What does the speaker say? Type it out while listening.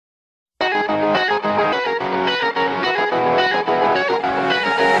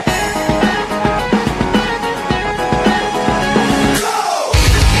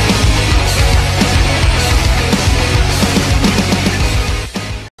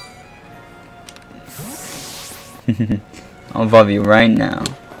I'll evolve you right now.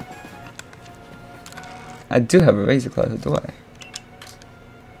 I do have a razor class, do I?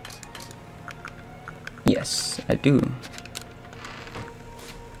 Yes, I do.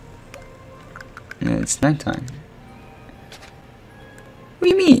 And it's nighttime. What do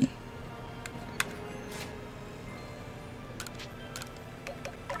you mean?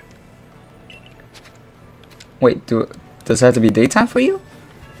 Wait, does it have to be daytime for you?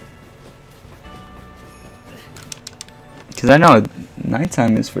 Because I know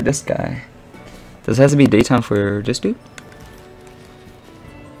nighttime is for this guy. Does it have to be daytime for this dude?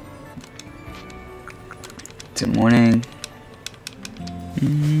 It's morning.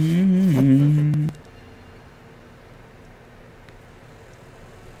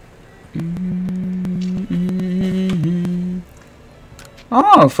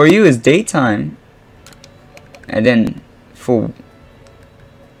 Oh, for you it's daytime. And then for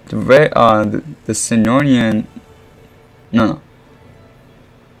the Sinorian, no.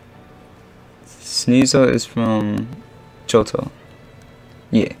 Sneasel is from Johto.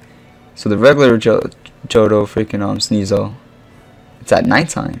 Yeah. So the regular Johto freaking Sneasel, it's at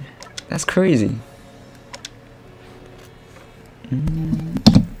nighttime. That's crazy.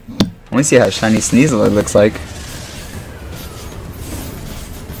 Let me see how shiny Sneasel looks like.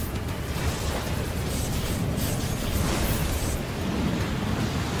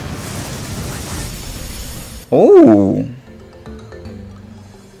 Oh.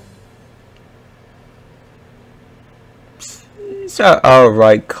 It's an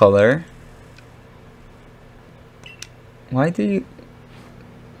alright color. Why do you...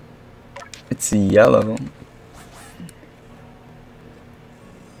 It's yellow.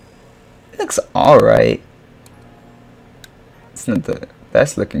 It looks alright. It's not the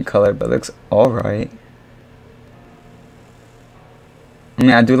best looking color, but it looks alright. I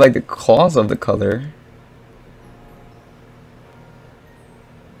mean, I do like the claws of the color.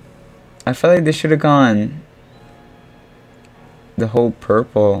 I feel like they should have gone the whole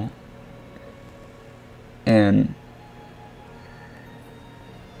purple and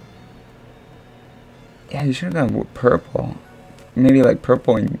yeah, you should have gone with purple. Maybe like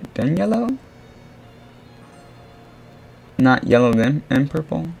purple and then yellow? Not yellow then and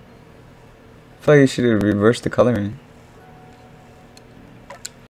purple? I feel like you should have reversed the coloring.